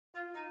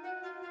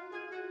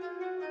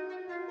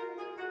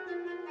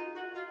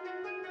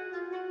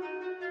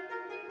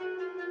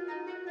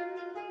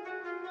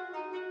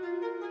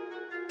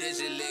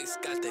Benji Licks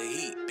got the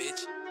heat,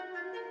 bitch.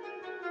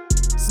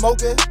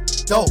 Smoking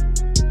dope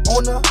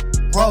on the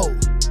road,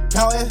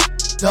 counting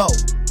dough.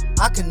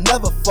 I can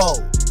never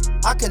fold.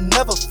 I can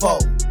never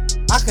fold.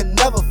 I can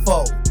never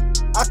fold.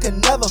 I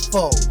can never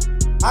fold.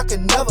 I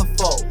can never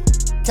fold.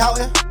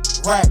 Counting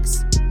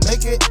racks,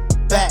 make it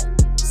back.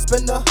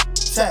 Spend the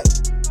check.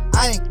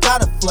 I ain't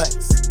gotta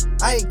flex.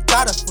 I ain't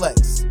gotta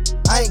flex.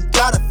 I ain't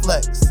gotta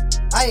flex.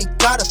 I ain't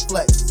gotta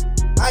flex.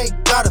 I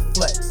ain't gotta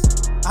flex.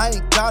 I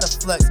ain't gotta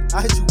flex.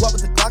 I hit you up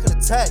with the Glock and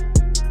the tag.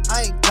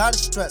 I ain't gotta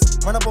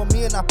stress. Run up on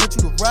me and I put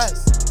you to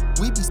rest.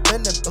 We be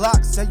spending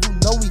blocks and you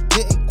know we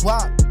getting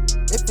guap.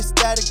 If it's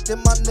static,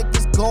 then my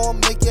niggas gon'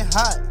 make it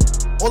hot.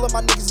 All of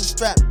my niggas is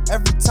strapped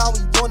every time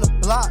we on the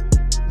block.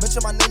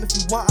 Mention my name if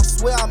you want, I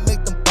swear I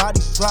make them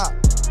bodies drop.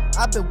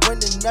 I been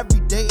winning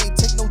every day, ain't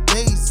take no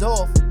days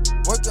off.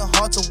 Working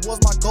hard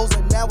towards my goals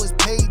and now it's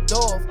paid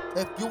off.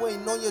 If you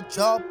ain't on your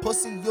job,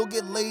 pussy, you'll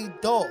get laid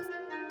off.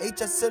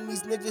 HSM,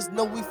 these niggas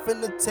know we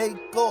finna take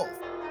off.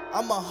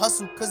 I'ma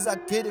hustle cause I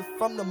get it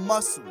from the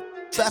muscle.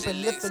 Trapping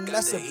if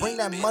finesse and bring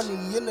that money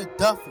in the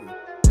duffel.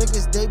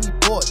 Niggas, they be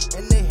bored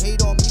and they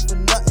hate on me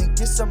for nothing.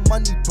 Get some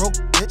money, broke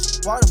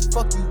bitch. Why the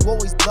fuck you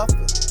always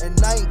bluffing? And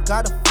I ain't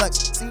gotta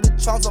flex. See the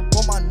charms up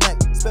on my neck.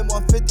 Spend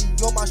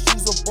 150 on my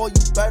shoes, oh boy,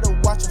 you better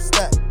watch them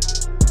stack.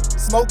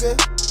 Smoking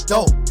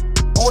dope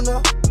on the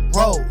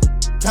road,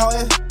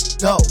 counting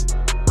dough.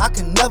 I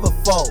can never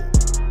fold.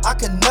 I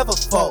can never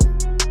fold.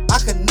 I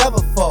can never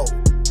fold.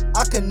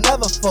 I can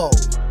never fold.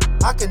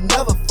 I can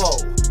never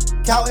fold.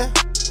 Counting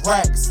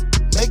racks,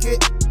 make it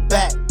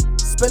back.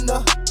 Spend the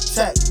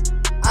check.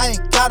 I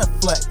ain't gotta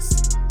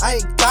flex. I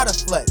ain't gotta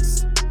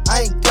flex.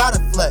 I ain't gotta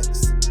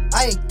flex.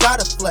 I ain't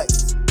gotta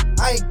flex.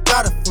 I ain't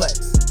gotta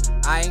flex.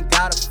 I ain't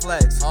gotta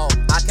flex.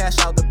 I cash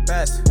out the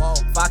best.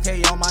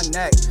 5K on my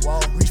neck.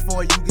 Reach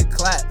for it, you get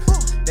clapped.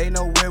 They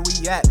know where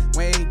we at.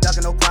 We ain't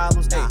ducking no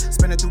problems.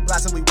 Spinning through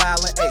blocks and we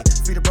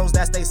wildin'. Free the bros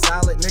that stay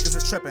solid. Niggas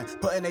is trippin',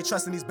 putting they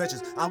trust in these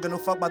bitches. I don't give no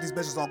fuck about these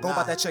bitches. Don't go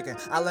about that chicken.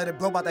 I let it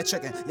blow about that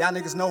chicken. Y'all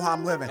niggas know how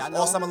I'm living.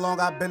 All summer long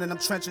I've been in them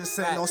trenches,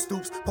 sitting on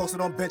stoops,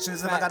 posted on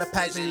benches. If I got a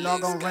pack, then you know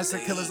I'm gon' rinse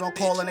it. Killers on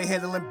call and they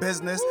handling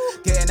business.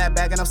 Getting that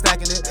bag and I'm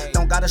stacking it.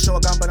 Don't gotta show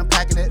a gun, but I'm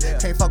packing it.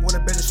 Can't fuck with a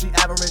bitch if she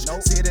average.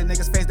 See it in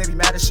niggas' face, they be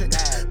mad as shit.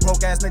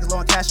 Broke ass niggas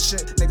blowing cash and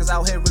shit. Niggas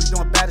out here really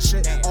doing bad as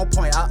shit. On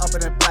point, I up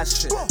it and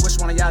blast shit. Which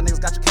one of y'all niggas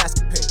got your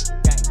casket picked?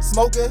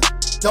 Smoking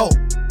dope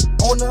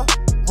on the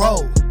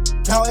road,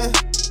 counting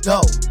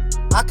dough.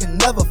 I can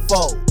never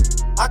fold.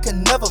 I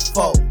can never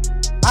fold.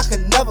 I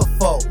can never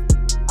fold.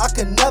 I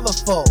can never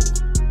fold.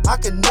 I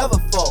can never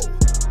fold.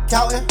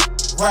 Counting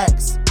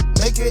racks,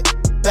 make it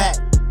back.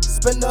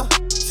 Spend the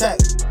check.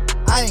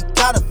 I ain't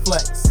gotta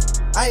flex.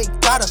 I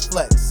ain't gotta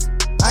flex.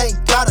 I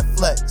ain't gotta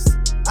flex.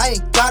 I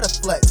ain't gotta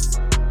flex.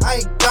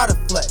 I ain't gotta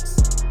flex.